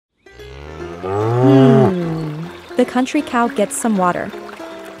The country cow gets some water.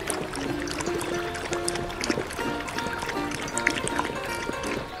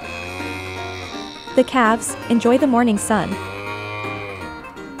 The calves enjoy the morning sun.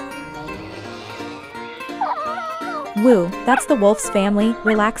 Woo, that's the wolf's family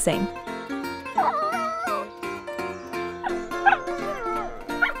relaxing.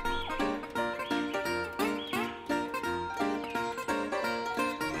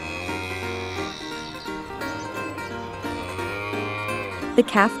 The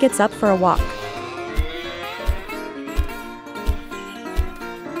calf gets up for a walk.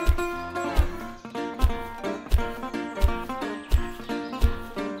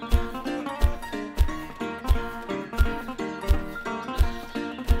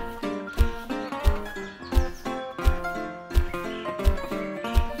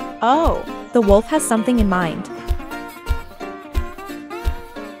 Oh, the wolf has something in mind.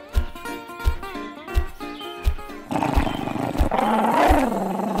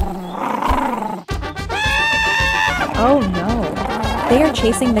 Oh no, they are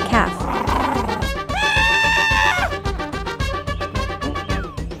chasing the calf.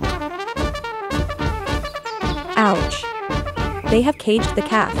 Ouch. They have caged the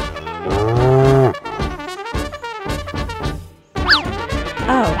calf.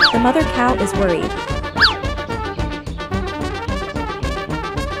 Oh, the mother cow is worried.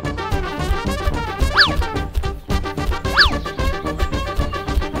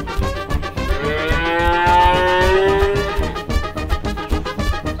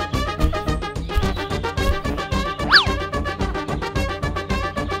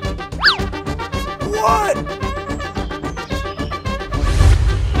 What?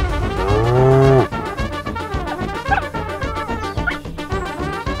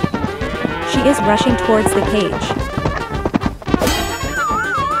 She is rushing towards the cage.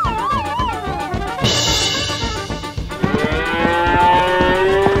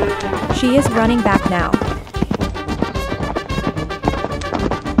 She is running back now.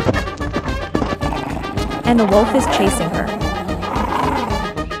 And the wolf is chasing her.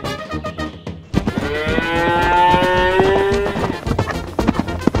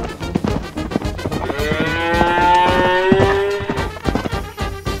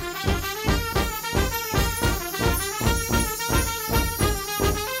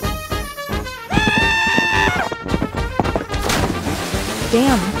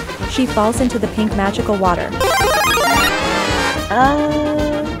 Damn, she falls into the pink magical water.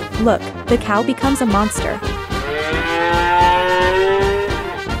 Look, the cow becomes a monster.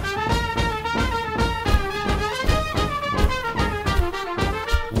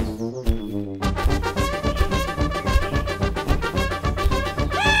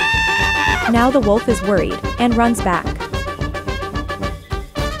 Now the wolf is worried and runs back.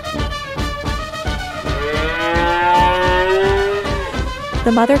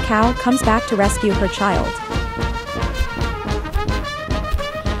 The mother cow comes back to rescue her child.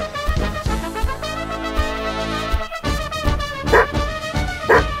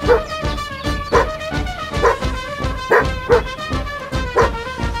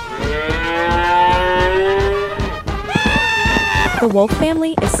 The wolf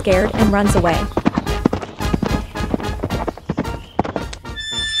family is scared and runs away.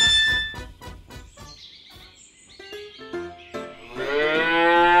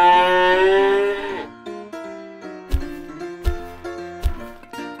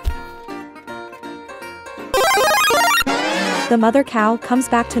 The mother cow comes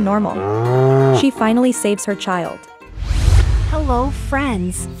back to normal. She finally saves her child. Hello,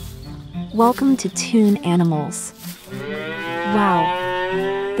 friends. Welcome to Toon Animals.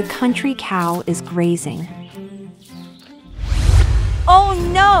 Wow, the country cow is grazing. Oh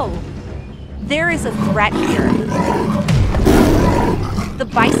no! There is a threat here. The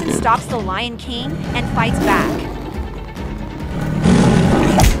bison stops the Lion King and fights back.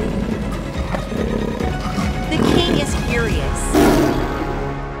 The king is furious.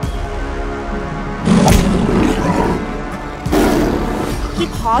 He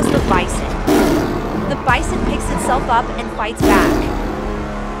paws the bison. The bison picks itself up and fights back.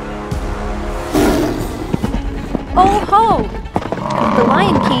 Oh ho! The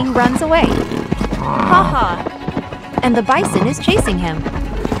Lion King runs away. Haha! And the bison is chasing him.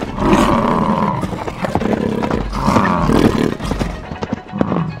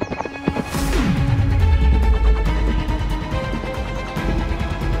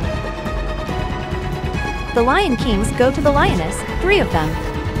 The Lion Kings go to the lioness, 3 of them.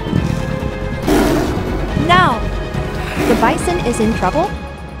 Now! The bison is in trouble?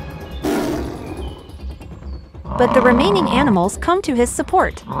 but the remaining animals come to his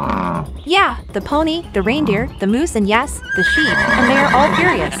support. Yeah, the pony, the reindeer, the moose, and yes, the sheep, and they are all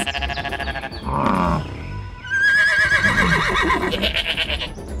furious.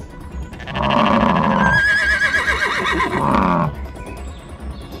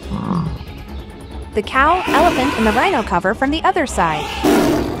 The cow, elephant, and the rhino cover from the other side.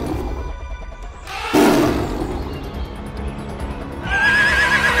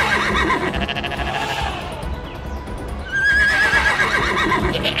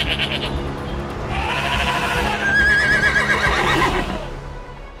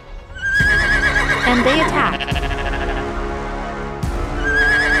 And they attack.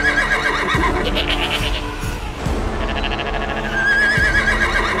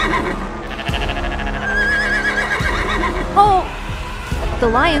 Oh! The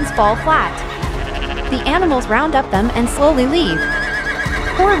lions fall flat. The animals round up them and slowly leave.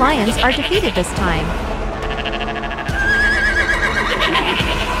 Poor lions are defeated this time.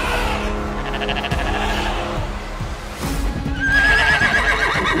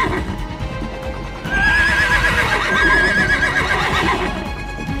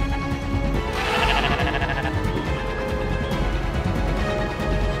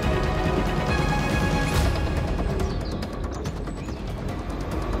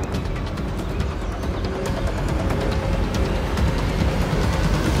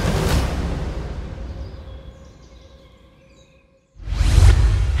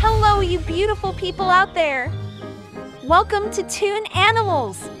 Hello, you beautiful people out there! Welcome to Toon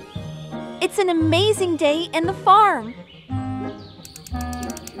Animals! It's an amazing day in the farm!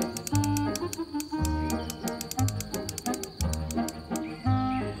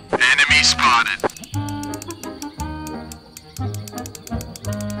 Enemy spotted.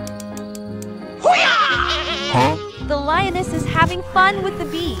 Huh? The lioness is having fun with the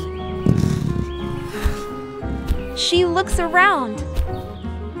bee. She looks around.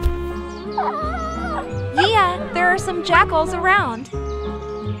 Yeah, there are some jackals around.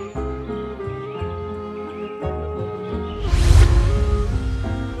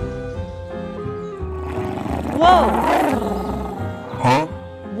 Whoa! Huh?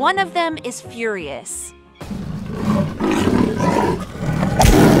 One of them is furious.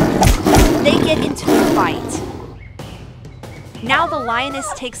 They get into a fight. Now the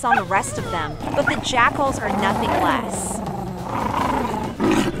lioness takes on the rest of them, but the jackals are nothing less.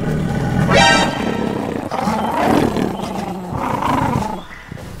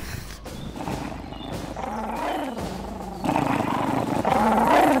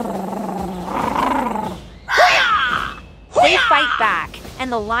 They fight back,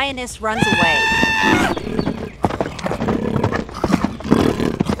 and the lioness runs away.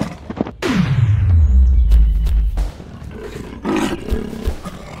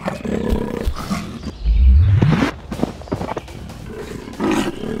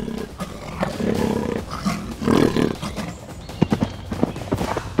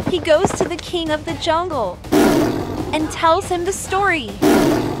 He goes to the king of the jungle and tells him the story.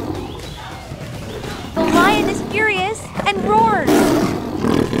 The lion is furious and roars.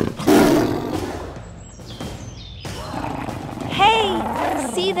 Hey,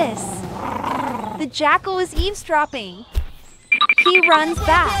 see this? The jackal is eavesdropping. He runs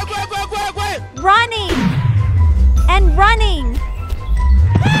back, running and running.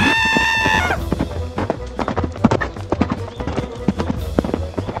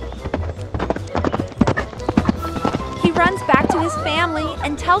 He runs back to his family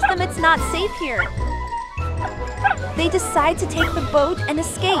and tells them it's not safe here. They decide to take the boat and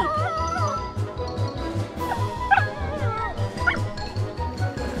escape.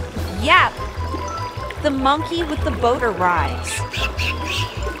 Yep, the monkey with the boat arrives.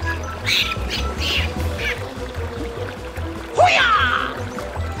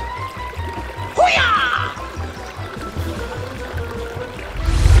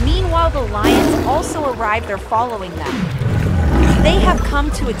 Meanwhile, the lions also arrive. They're following them. They have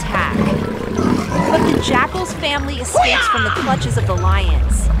come to attack. But the jackal's family escapes from the clutches of the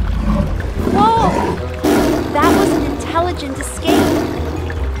lions. Whoa! That was an intelligent escape.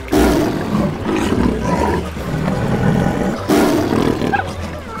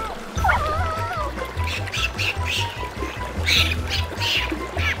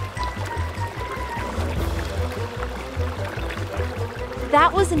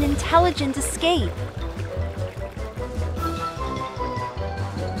 That was an intelligent escape.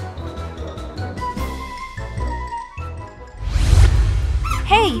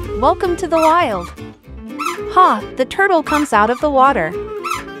 Hey, welcome to the wild. Ha, the turtle comes out of the water.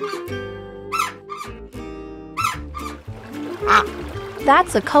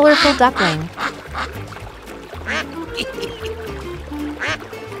 That's a colorful duckling.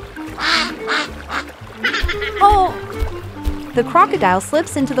 the crocodile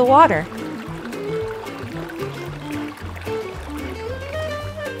slips into the water.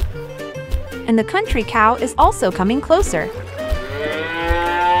 And the country cow is also coming closer.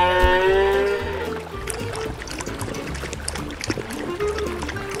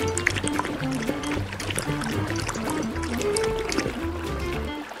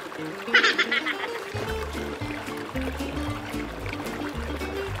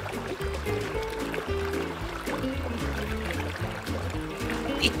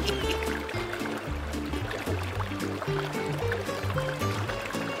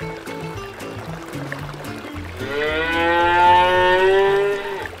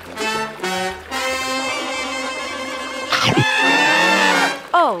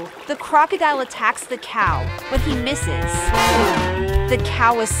 Oh, the crocodile attacks the cow, but he misses. The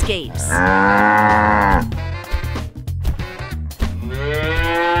cow escapes.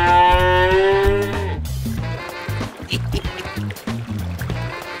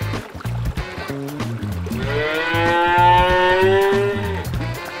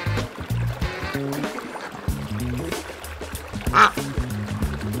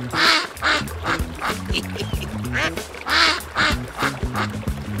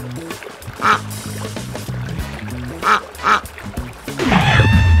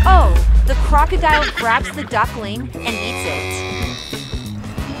 Oh, the crocodile grabs the duckling and eats it.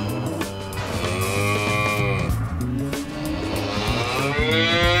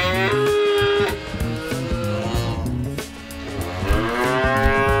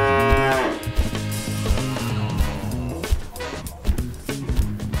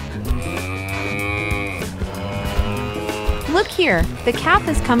 Look here, the calf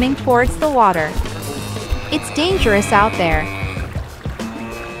is coming towards the water. It's dangerous out there.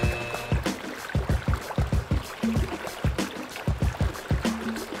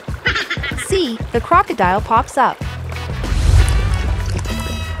 See, the crocodile pops up.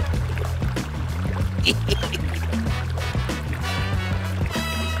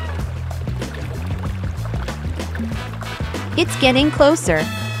 It's getting closer.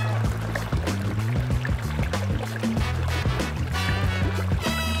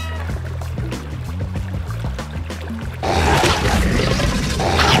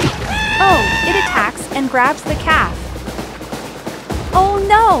 Oh, it attacks and grabs the calf. Oh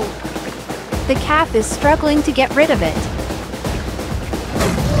no! The calf is struggling to get rid of it.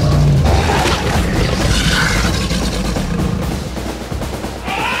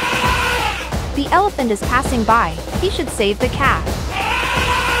 The elephant is passing by. He should save the calf.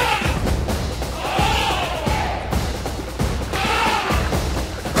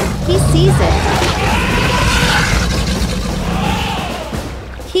 He sees it.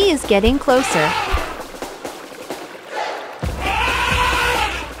 He is getting closer.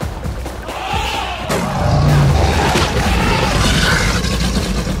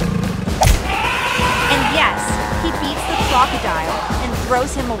 And yes, he beats the crocodile and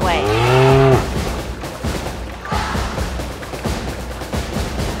throws him away.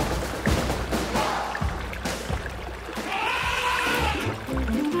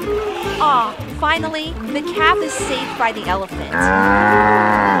 Aw, finally, the calf is saved by the elephant.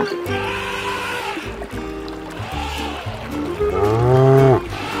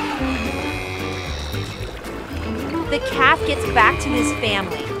 The calf gets back to his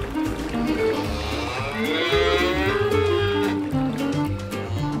family.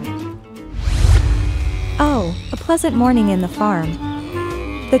 Oh, a pleasant morning in the farm.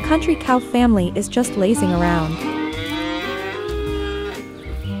 The country cow family is just lazing around.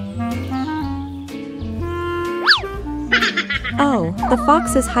 Oh, the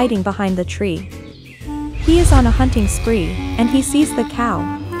fox is hiding behind the tree. He is on a hunting spree, and he sees the cow.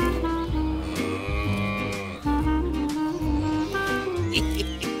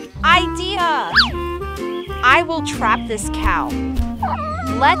 Idea! I will trap this cow.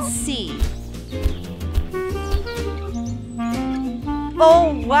 Let's see.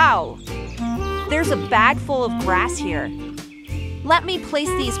 Oh, wow! There's a bag full of grass here. Let me place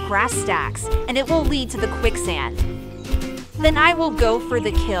these grass stacks, and it will lead to the quicksand. Then I will go for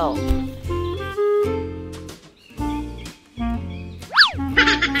the kill.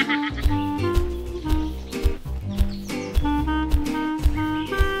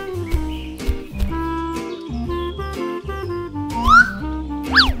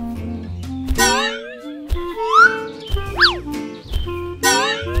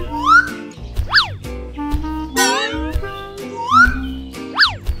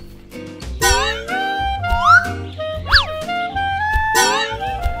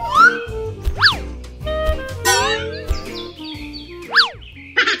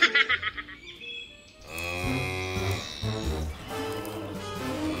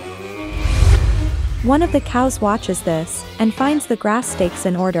 One of the cows watches this, and finds the grass stakes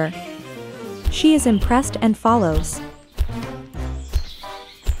in order. She is impressed and follows.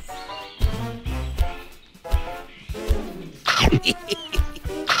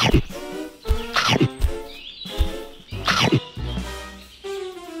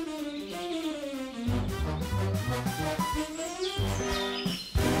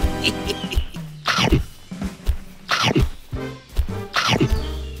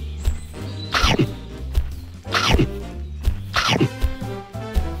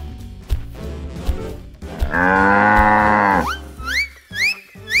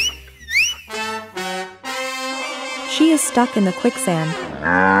 She is stuck in the quicksand.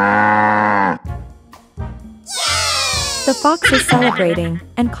 The fox is celebrating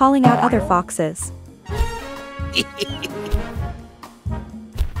and calling out other foxes.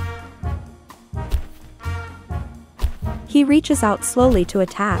 He reaches out slowly to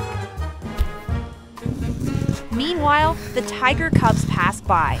attack. Meanwhile, the tiger cubs pass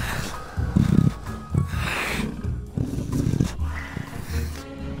by.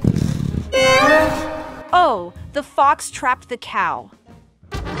 Oh, the fox trapped the cow.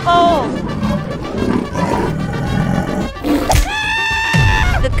 Oh!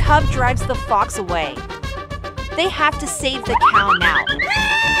 The cub drives the fox away. They have to save the cow now.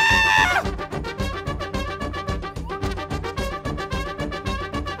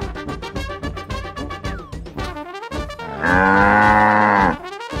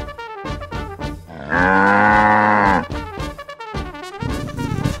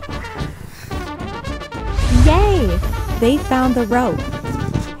 Yay! They found the rope.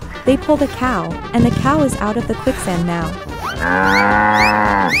 They pull the cow, and the cow is out of the quicksand now.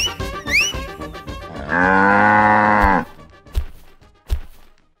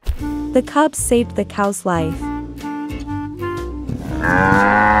 The cubs saved the cow's life.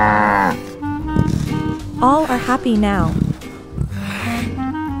 All are happy now.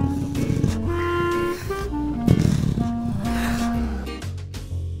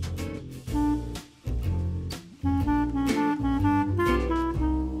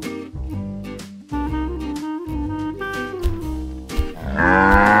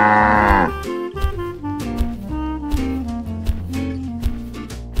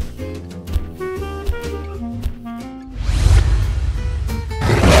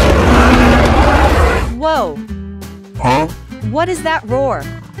 Whoa! Huh? What is that roar?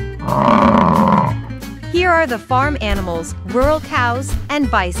 Here are the farm animals, rural cows, and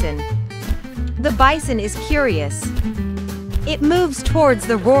bison. The bison is curious. It moves towards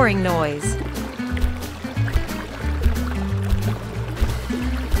the roaring noise.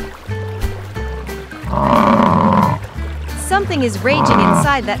 Something is raging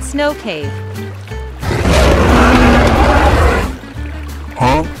inside that snow cave.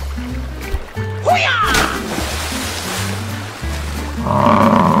 Huh?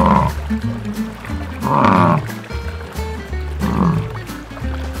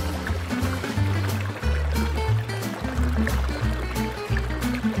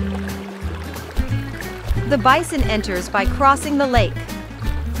 The bison enters by crossing the lake.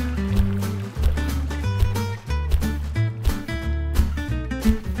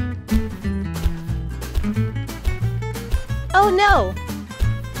 Oh no!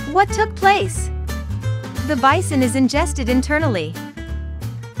 What took place? The bison is ingested internally.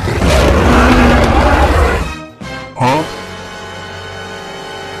 Huh?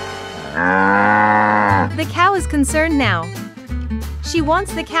 The cow is concerned now. She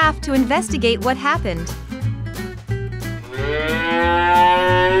wants the calf to investigate what happened.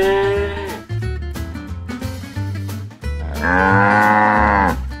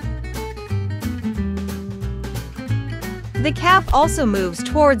 The calf also moves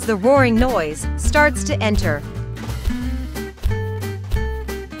towards the roaring noise, starts to enter.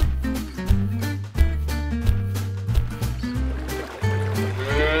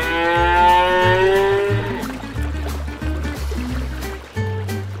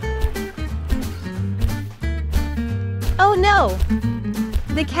 Oh no!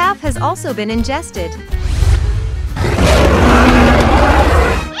 The calf has also been ingested.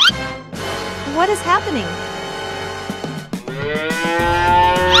 What is happening?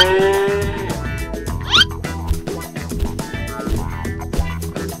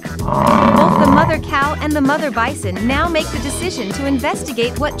 Both the mother cow and the mother bison now make the decision to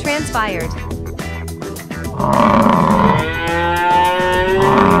investigate what transpired.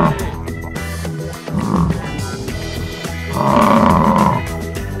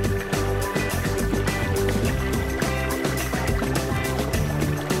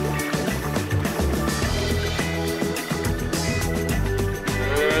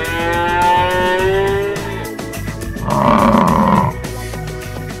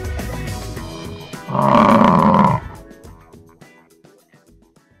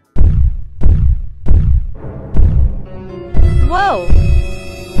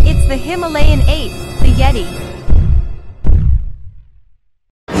 the Himalayan ape, the Yeti.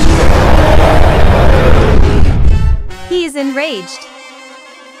 He is enraged.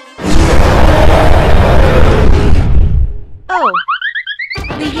 Oh!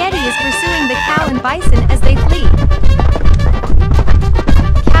 The Yeti is pursuing the cow and bison as they flee.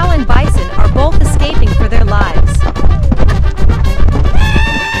 Cow and bison are both escaping for their lives.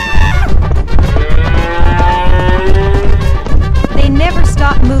 They never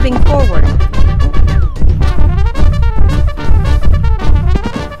stop moving forward.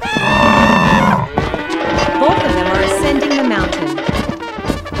 Both of them are ascending the mountain.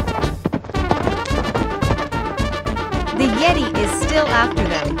 The Yeti is still after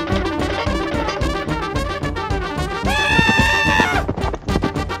them.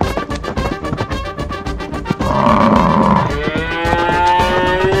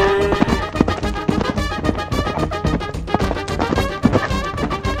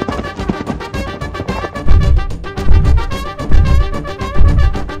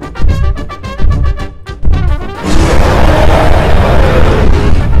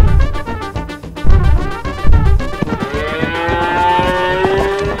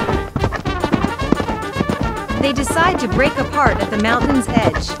 They decide to break apart at the mountain's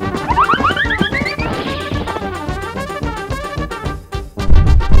edge.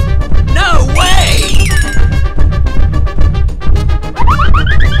 No way!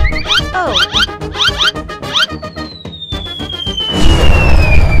 Oh!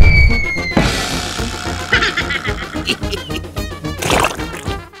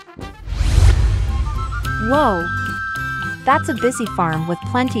 Whoa! That's a busy farm with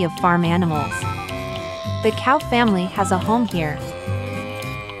plenty of farm animals. The cow family has a home here.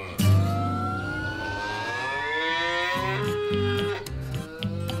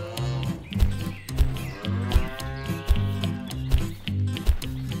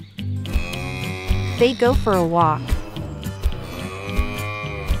 They go for a walk.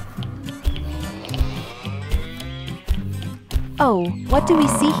 Oh, what do we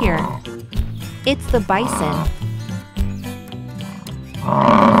see here? It's the bison.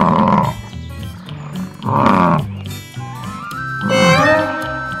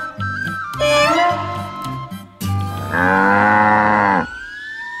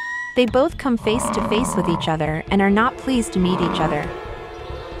 They both come face to face with each other and are not pleased to meet each other.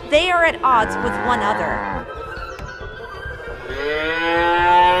 They are at odds with one another.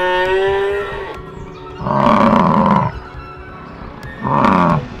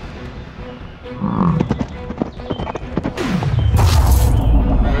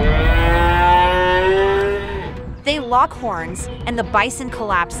 They lock horns and the bison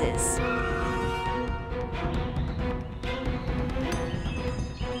collapses.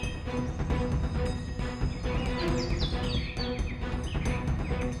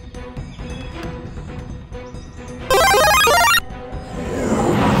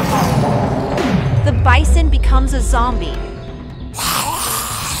 The bison becomes a zombie.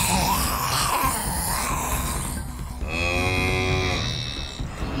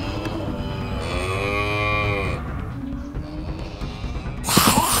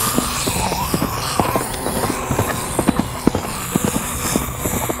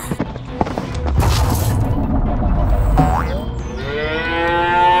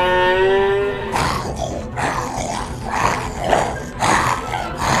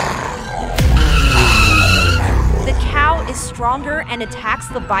 Stronger and attacks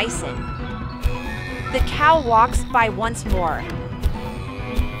the bison. The cow walks by once more.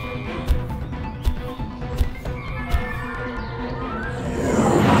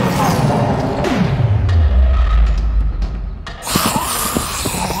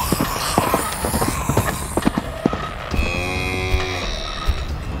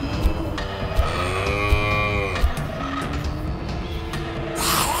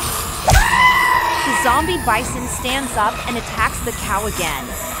 Zombie bison stands up and attacks the cow again.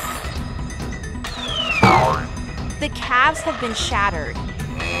 The calves have been shattered.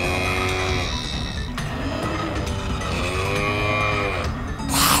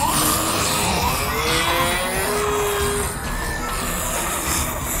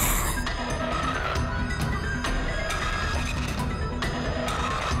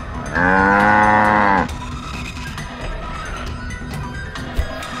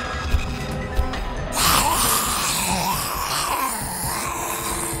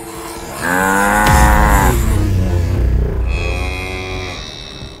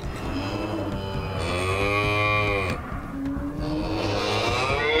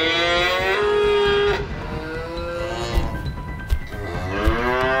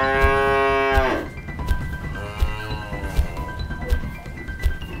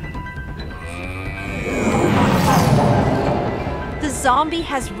 zombie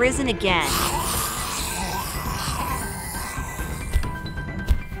has risen again.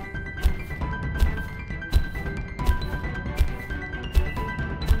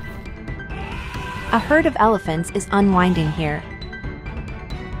 A herd of elephants is unwinding here.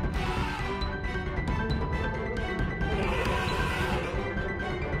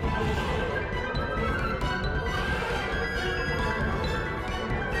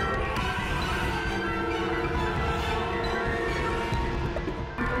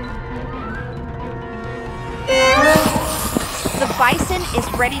 The bison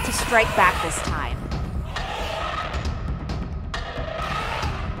is ready to strike back this time.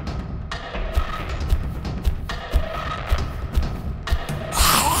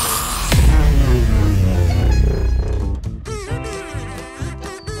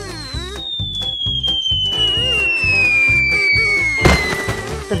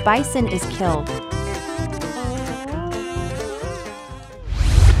 The bison is killed.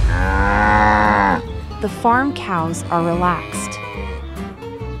 The farm cows are relaxed.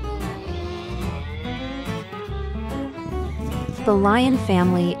 The lion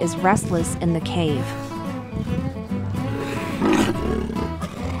family is restless in the cave.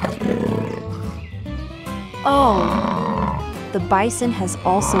 Oh! The bison has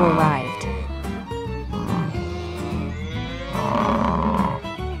also arrived.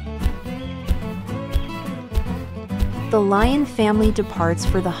 The lion family departs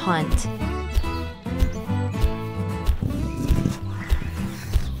for the hunt.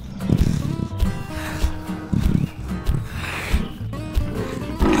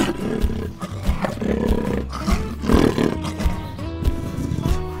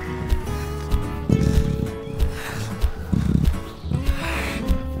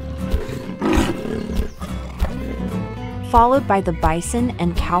 Followed by the bison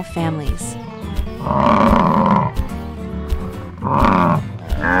and cow families.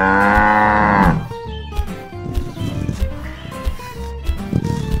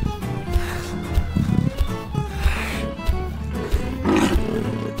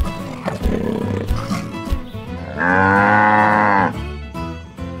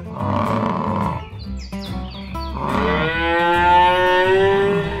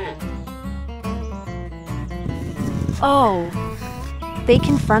 Oh! They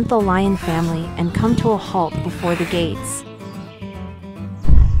confront the lion family and come to a halt before the gates.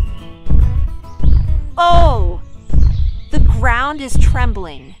 Oh! The ground is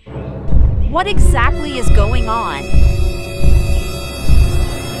trembling. What exactly is going on?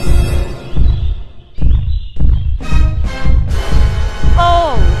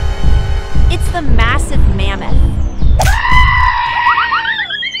 Oh! It's the massive mammoth.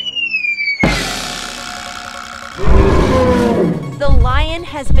 The lion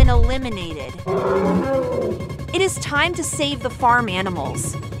has been eliminated. It is time to save the farm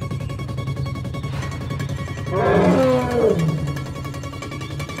animals.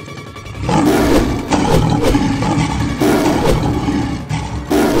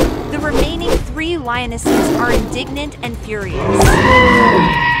 The remaining 3 lionesses are indignant and furious.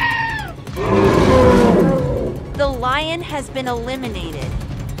 The lion has been eliminated.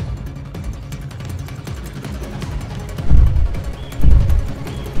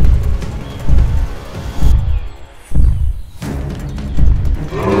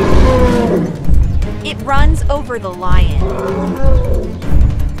 It runs over the lion.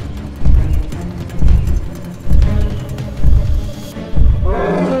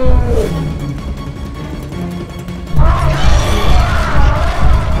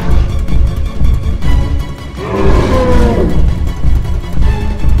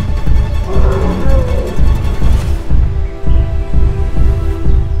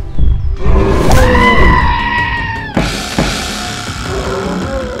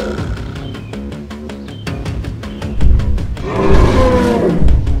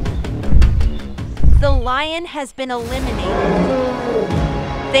 The lion has been eliminated.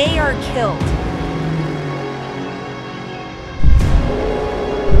 They are killed.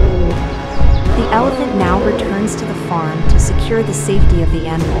 The elephant now returns to the farm to secure the safety of the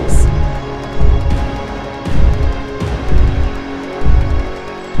animals.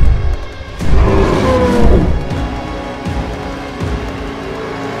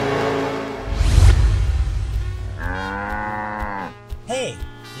 Hey,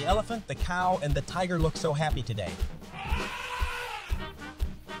 the elephant, the cow, and the tiger look so happy today.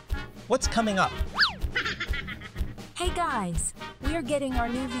 What's coming up? Hey guys, we're getting our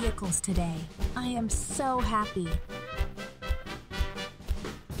new vehicles today. I am so happy.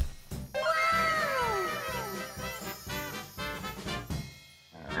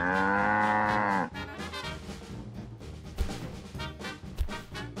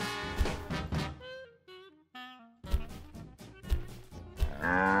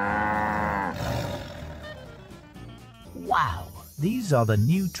 Wow, these are the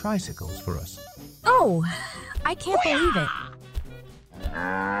new tricycles for us. Oh, I can't believe it.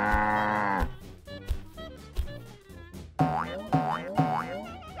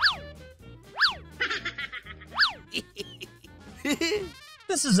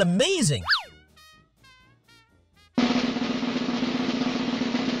 This is amazing!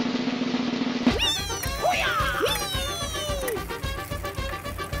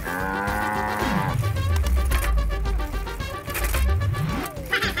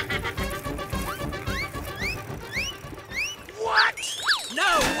 What?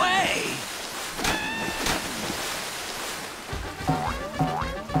 No way!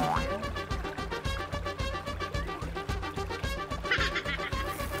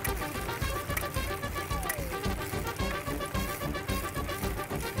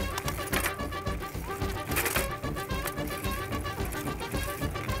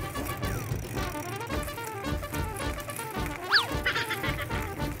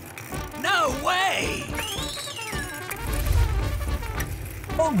 No way!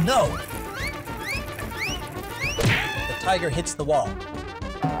 Oh no! The tiger hits the wall.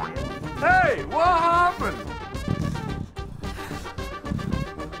 Hey, what happened?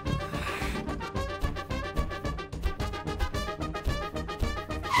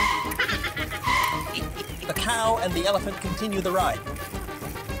 The cow and the elephant continue the ride.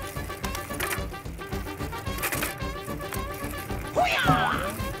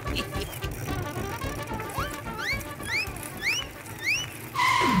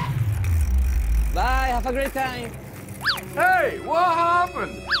 Bye, have a great time. Hey, what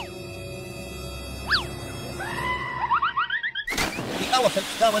happened? The elephant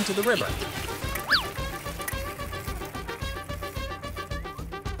fell into the river.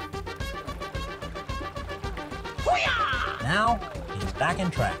 Now, he's back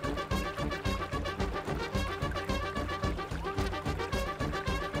in track.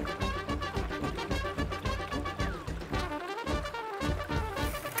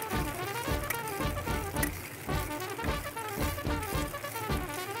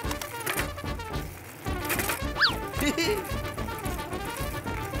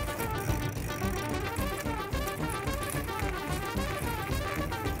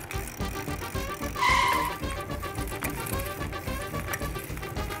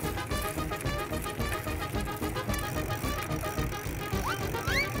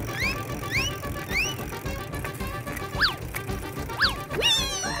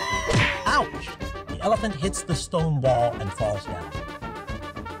 Ouch! The elephant hits the stone wall and falls down.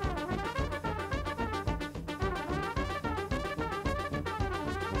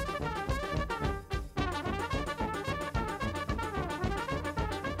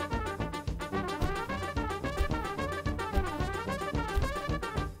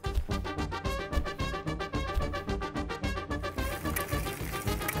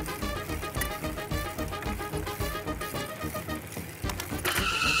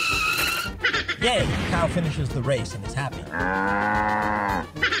 Yay! The cow finishes the race and is happy.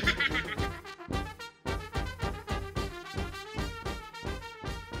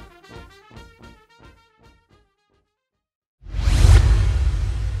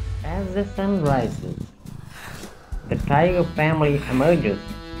 As the sun rises, the tiger family emerges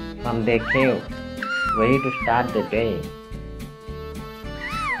from their cave, ready to start the day.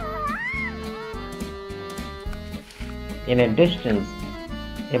 In a distance,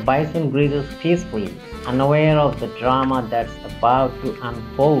 a bison grazes peacefully, unaware of the drama that's about to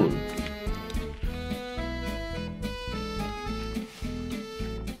unfold.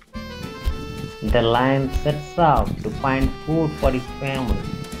 The lion sets out to find food for his family.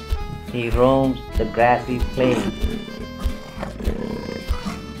 He roams the grassy plains.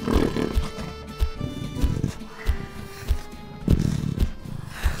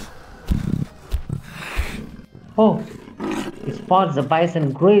 Oh! He spots the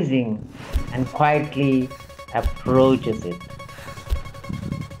bison grazing and quietly approaches it.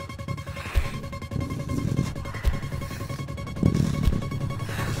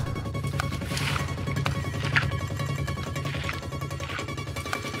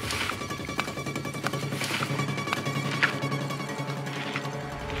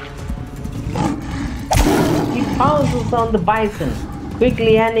 He pounces on the bison,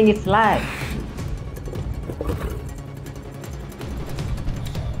 quickly ending its life.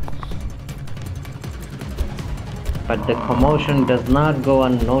 But the commotion does not go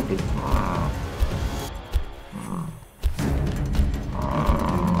unnoticed.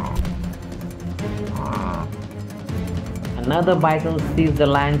 Another bison sees the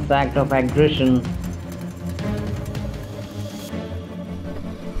lion's act of aggression .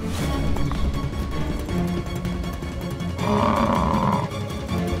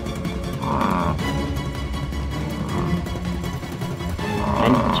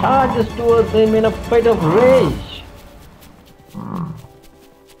 charges towards him in a fit of rage.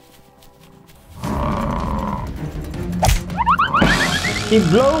 He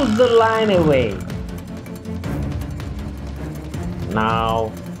blows the lion away.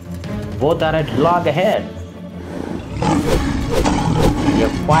 Now, both are at loggerheads. They're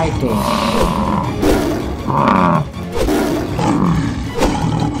fighting.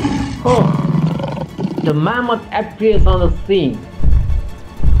 Oh, the mammoth appears on the scene.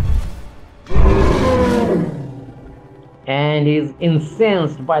 And is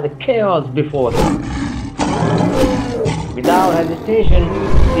incensed by the chaos before him. Without hesitation,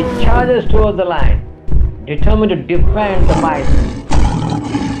 he charges towards the lion, determined to defend the bison.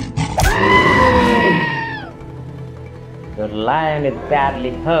 The lion is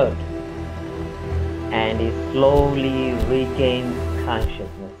badly hurt, and he slowly regains consciousness.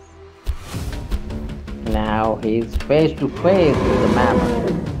 Now he is face to face with the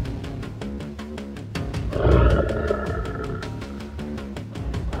mammoth.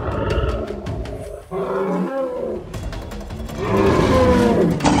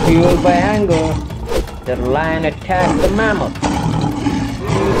 Fueled by anger, the lion attacks the mammoth.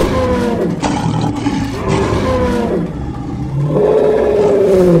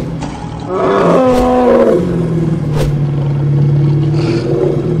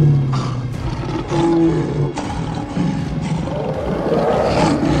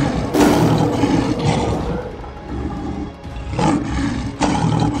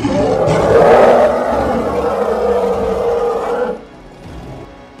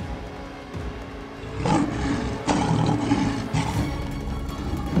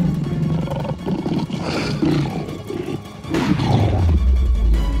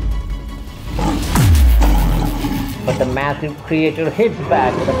 But the massive creature hits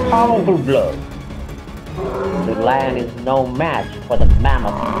back with a powerful blow. The lion is no match for the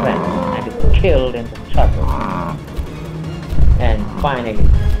mammoth's strength and is killed in the struggle. And finally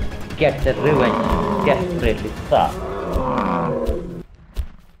gets the revenge desperately sought.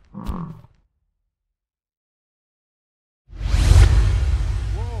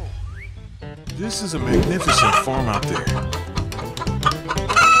 This is a magnificent farm out there.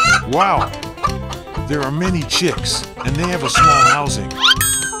 Wow! There are many chicks, and they have a small housing.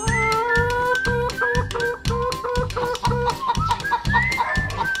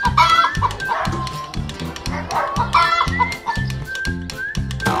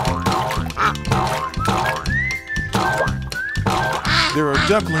 There are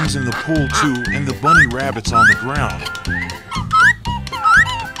ducklings in the pool too, and the bunny rabbits on the ground.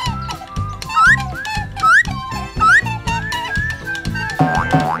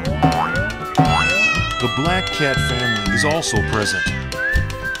 The black cat family is also present.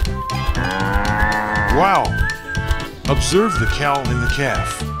 Wow! Observe the cow and the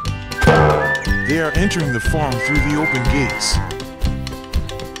calf. They are entering the farm through the open gates.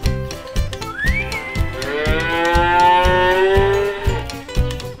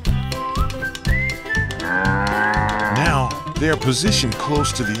 Now, they are positioned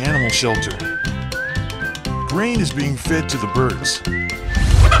close to the animal shelter. Grain is being fed to the birds.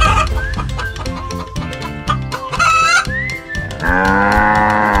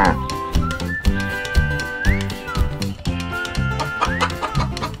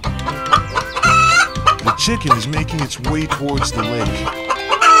 The chicken is making its way towards the lake.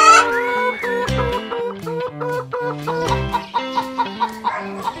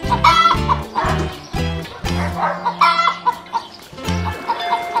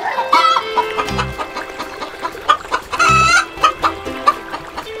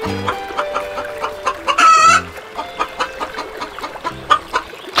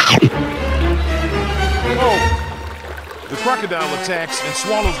 The crocodile attacks and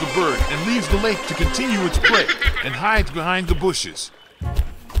swallows the bird and leaves the lake to continue its prey and hides behind the bushes.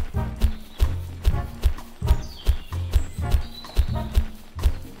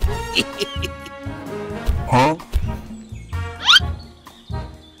 Huh?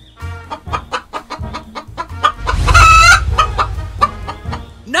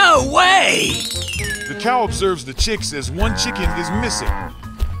 No way! The cow observes the chicks as one chicken is missing.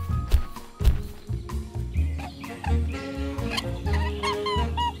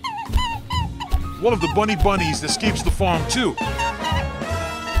 One of the bunnies escapes the farm too.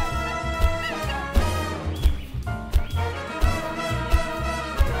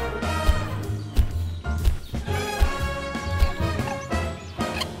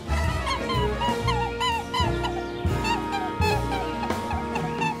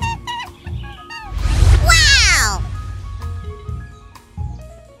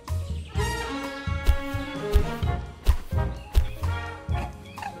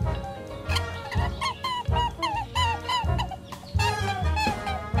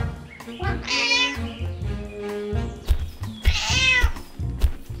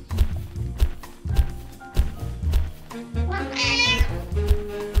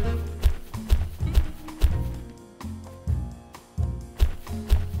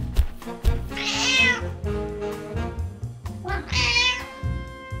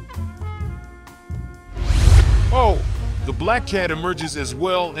 The black cat emerges as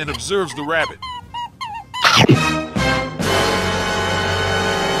well and observes the rabbit.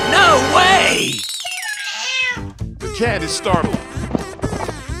 No way! The cat is startled.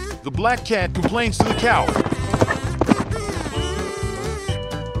 The black cat complains to the cow.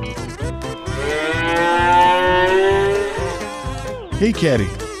 Hey, Catty,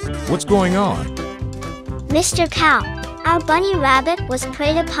 what's going on? Mr. Cow, our bunny rabbit was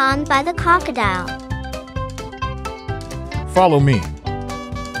preyed upon by the crocodile. Follow me.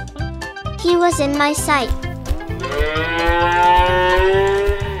 He was in my sight.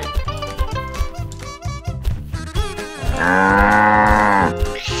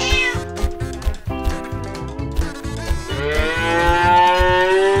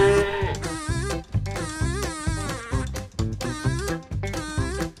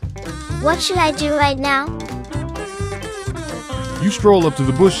 What should I do right now? You stroll up to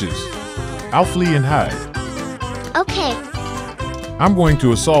the bushes. I'll flee and hide. Okay, I'm going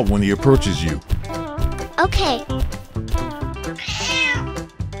to assault when he approaches you. okay.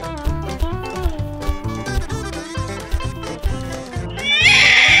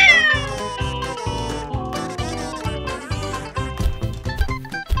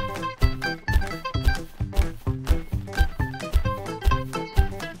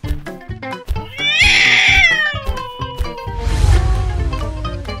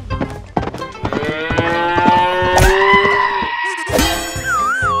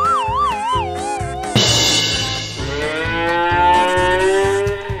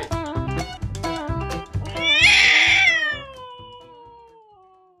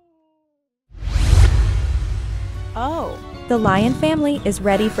 Oh, the lion family is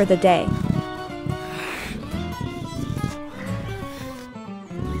ready for the day.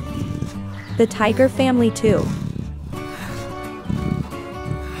 The tiger family too.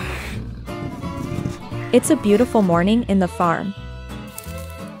 It's a beautiful morning in the farm.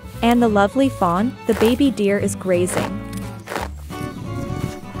 And the lovely fawn, the baby deer, is grazing.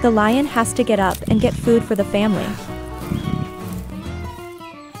 The lion has to get up and get food for the family.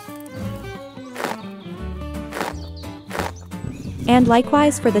 And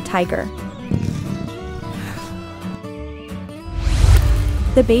likewise for the tiger.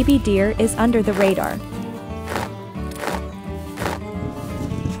 The baby deer is under the radar.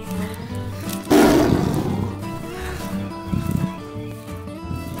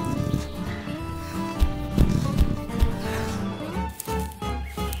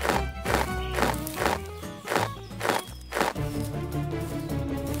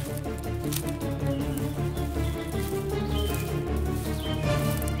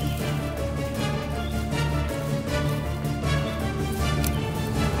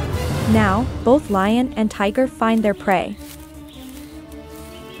 Now, both lion and tiger find their prey.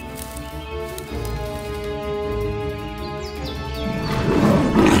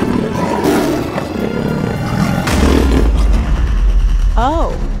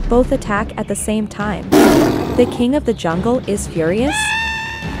 Oh, both attack at the same time. The king of the jungle is furious.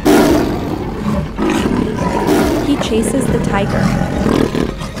 He chases the tiger.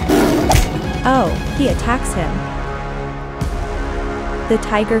 Oh, he attacks him. The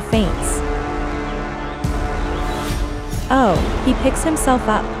tiger faints. Oh, he picks himself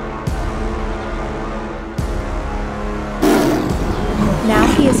up. Now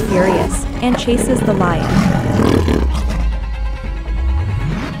he is furious and chases the lion.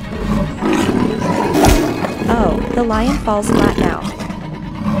 Oh, the lion falls flat now.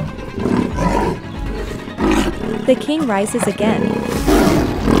 The king rises again.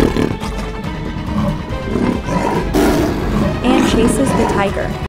 And chases the tiger.